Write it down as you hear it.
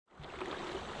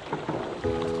From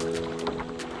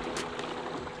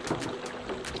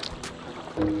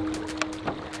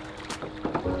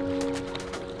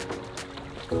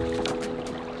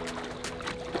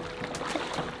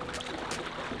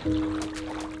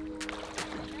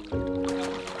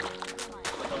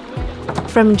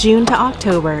June to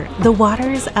October, the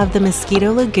waters of the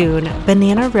Mosquito Lagoon,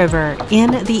 Banana River,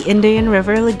 and the Indian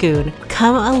River Lagoon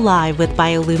come alive with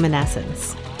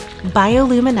bioluminescence.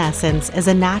 Bioluminescence is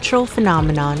a natural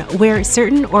phenomenon where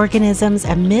certain organisms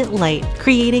emit light,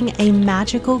 creating a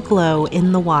magical glow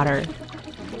in the water.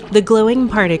 The glowing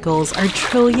particles are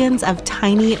trillions of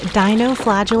tiny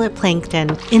dinoflagellate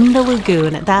plankton in the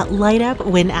lagoon that light up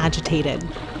when agitated.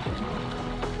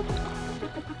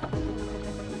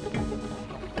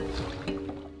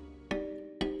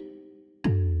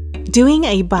 Doing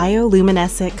a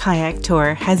bioluminescent kayak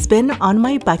tour has been on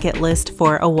my bucket list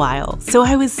for a while, so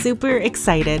I was super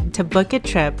excited to book a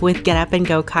trip with Get Up and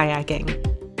Go Kayaking.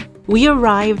 We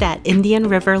arrived at Indian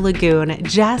River Lagoon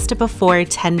just before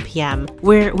 10 p.m.,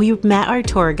 where we met our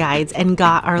tour guides and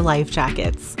got our life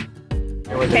jackets.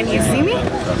 Can you see me?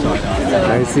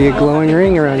 I see a glowing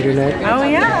ring around your neck. Oh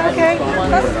yeah, okay.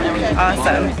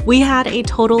 Awesome. We had a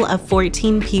total of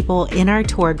 14 people in our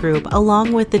tour group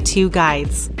along with the 2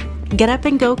 guides. Get Up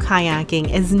and Go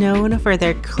Kayaking is known for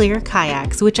their clear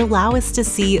kayaks, which allow us to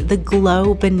see the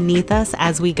glow beneath us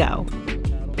as we go.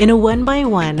 In a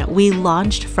 1x1, we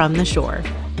launched from the shore.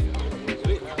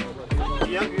 Sweet. Yep,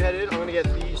 you head in. I'm going to get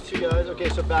these 2 guys. Okay,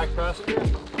 so back passenger.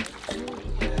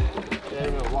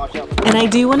 Watch out. And I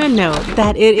do want to note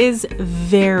that it is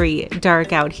very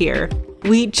dark out here.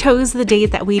 We chose the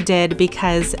date that we did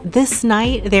because this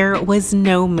night there was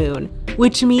no moon,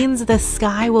 which means the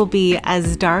sky will be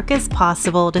as dark as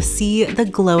possible to see the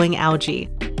glowing algae.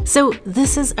 So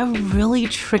this is a really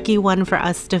tricky one for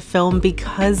us to film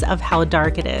because of how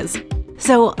dark it is.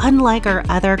 So unlike our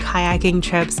other kayaking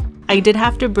trips, I did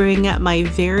have to bring my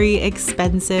very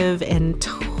expensive and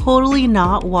totally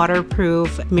not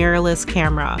waterproof mirrorless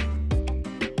camera.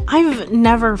 I've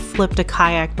never flipped a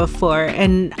kayak before,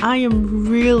 and I am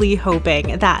really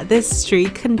hoping that this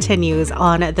streak continues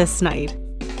on this night.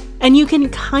 And you can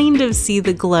kind of see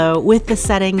the glow with the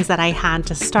settings that I had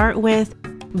to start with,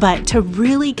 but to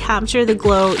really capture the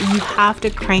glow, you have to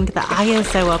crank the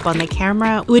ISO up on the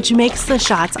camera, which makes the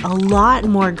shots a lot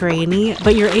more grainy,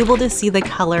 but you're able to see the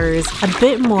colors a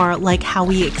bit more like how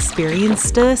we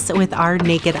experienced this with our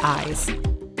naked eyes.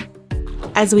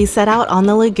 As we set out on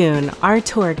the lagoon, our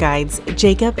tour guides,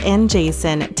 Jacob and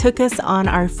Jason, took us on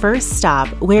our first stop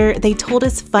where they told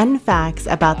us fun facts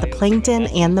about the plankton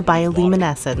and the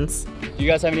bioluminescence. Do you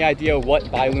guys have any idea what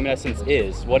bioluminescence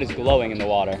is? What is glowing in the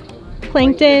water?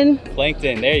 Plankton.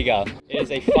 Plankton, there you go. It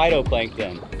is a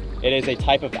phytoplankton. It is a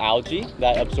type of algae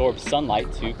that absorbs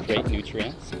sunlight to create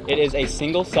nutrients. It is a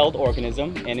single-celled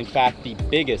organism, and in fact the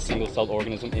biggest single-celled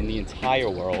organism in the entire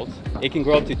world. It can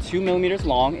grow up to 2 millimeters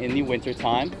long in the winter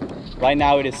time. Right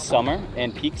now it is summer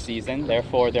and peak season,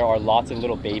 therefore there are lots of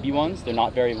little baby ones. They're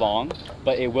not very long,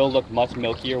 but it will look much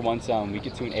milkier once we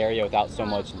get to an area without so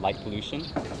much light pollution.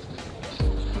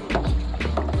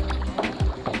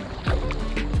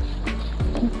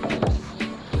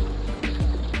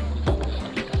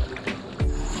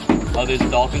 Oh, there's a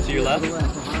dolphin to your left. There's a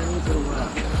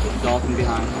dolphin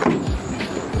behind.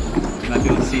 You might be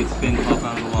able to see its fin pop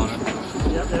out of the water.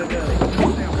 Yep, there it goes.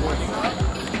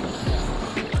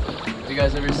 Have you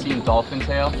guys ever seen Dolphin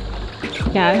Tail?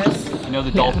 Yes. You know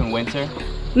the dolphin Winter?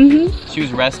 Mm-hmm. She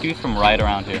was rescued from right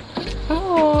around here.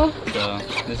 Oh. So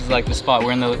this is like the spot.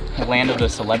 We're in the land of the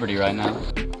celebrity right now.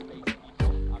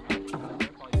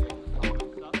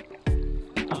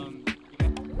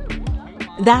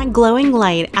 That glowing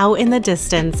light out in the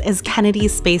distance is Kennedy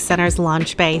Space Center's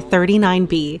Launch Bay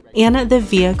 39B and the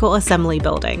Vehicle Assembly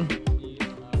Building.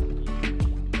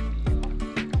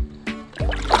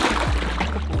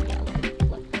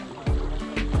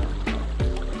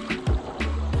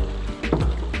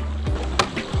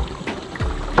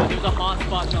 There's a hot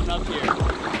spot coming up here.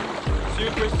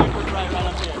 Super bright right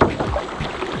up here.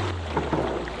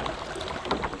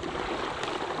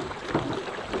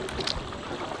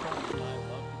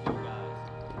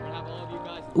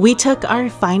 We took our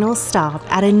final stop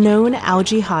at a known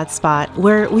algae hotspot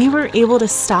where we were able to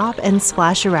stop and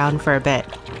splash around for a bit.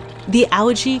 The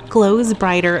algae glows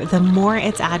brighter the more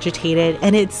it's agitated,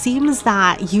 and it seems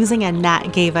that using a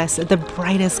net gave us the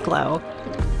brightest glow.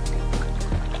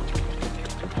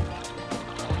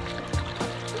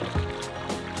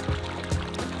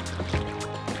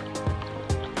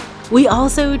 We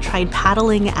also tried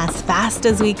paddling as fast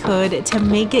as we could to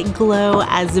make it glow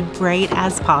as bright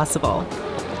as possible.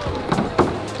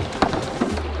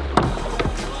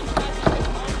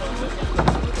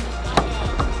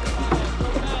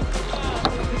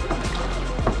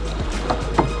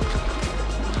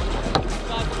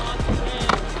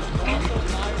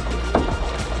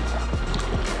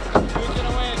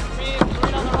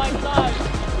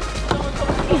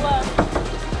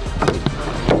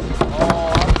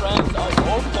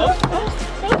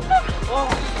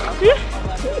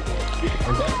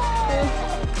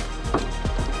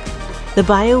 The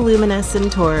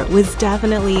bioluminescent tour was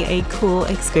definitely a cool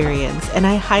experience, and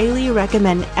I highly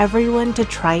recommend everyone to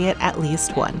try it at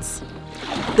least once.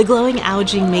 The glowing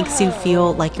algae makes you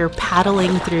feel like you're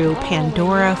paddling through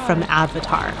Pandora from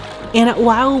Avatar. And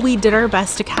while we did our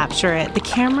best to capture it, the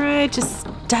camera just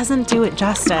doesn't do it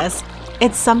justice.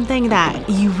 It's something that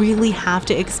you really have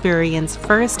to experience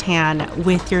firsthand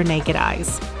with your naked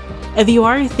eyes. If you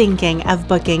are thinking of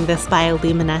booking this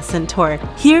bioluminescent tour,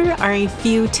 here are a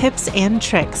few tips and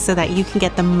tricks so that you can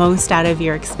get the most out of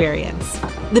your experience.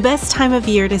 The best time of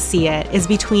year to see it is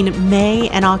between May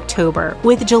and October,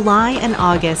 with July and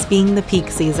August being the peak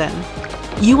season.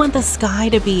 You want the sky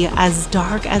to be as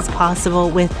dark as possible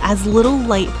with as little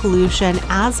light pollution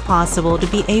as possible to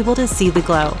be able to see the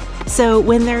glow. So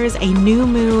when there's a new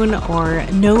moon or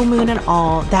no moon at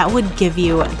all, that would give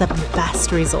you the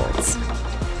best results.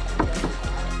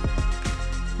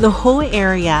 The whole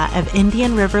area of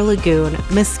Indian River Lagoon,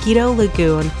 Mosquito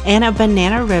Lagoon, and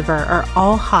Banana River are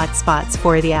all hotspots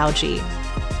for the algae.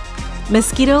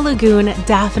 Mosquito Lagoon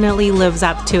definitely lives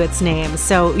up to its name,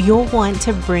 so you'll want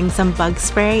to bring some bug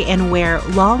spray and wear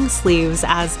long sleeves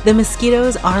as the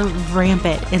mosquitoes are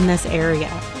rampant in this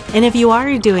area. And if you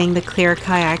are doing the clear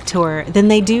kayak tour, then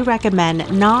they do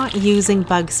recommend not using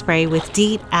bug spray with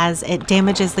DEET as it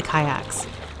damages the kayaks.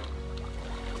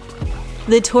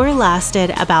 The tour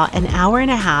lasted about an hour and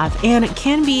a half and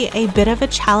can be a bit of a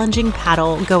challenging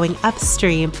paddle going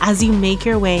upstream as you make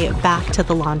your way back to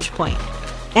the launch point.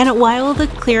 And while the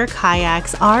clear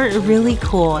kayaks are really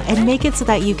cool and make it so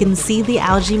that you can see the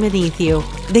algae beneath you,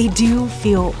 they do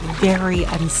feel very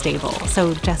unstable,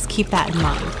 so just keep that in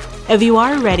mind. If you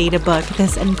are ready to book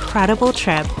this incredible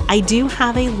trip, I do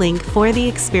have a link for the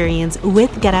experience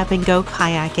with Get Up and Go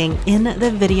Kayaking in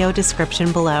the video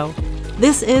description below.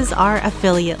 This is our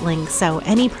affiliate link, so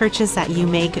any purchase that you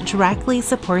make directly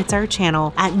supports our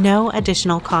channel at no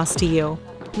additional cost to you.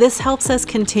 This helps us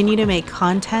continue to make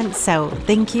content, so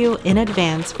thank you in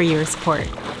advance for your support.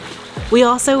 We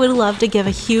also would love to give a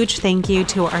huge thank you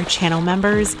to our channel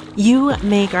members. You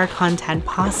make our content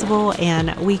possible,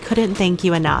 and we couldn't thank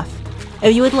you enough.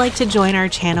 If you would like to join our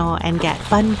channel and get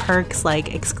fun perks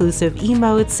like exclusive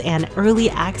emotes and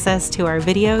early access to our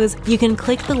videos, you can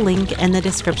click the link in the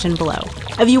description below.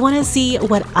 If you want to see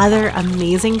what other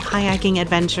amazing kayaking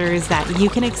adventures that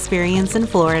you can experience in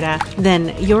Florida,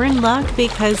 then you're in luck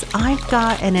because I've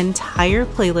got an entire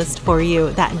playlist for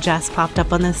you that just popped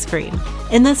up on the screen.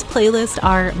 In this playlist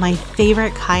are my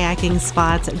favorite kayaking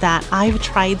spots that I've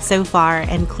tried so far,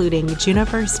 including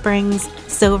Juniper Springs,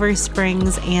 Silver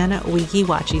Springs, and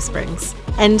Dyeeuyeuwueuwuj Springs.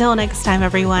 Until next time,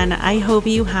 everyone, I hope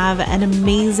you have an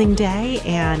amazing day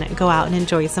and go out and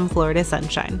enjoy some Florida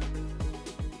sunshine.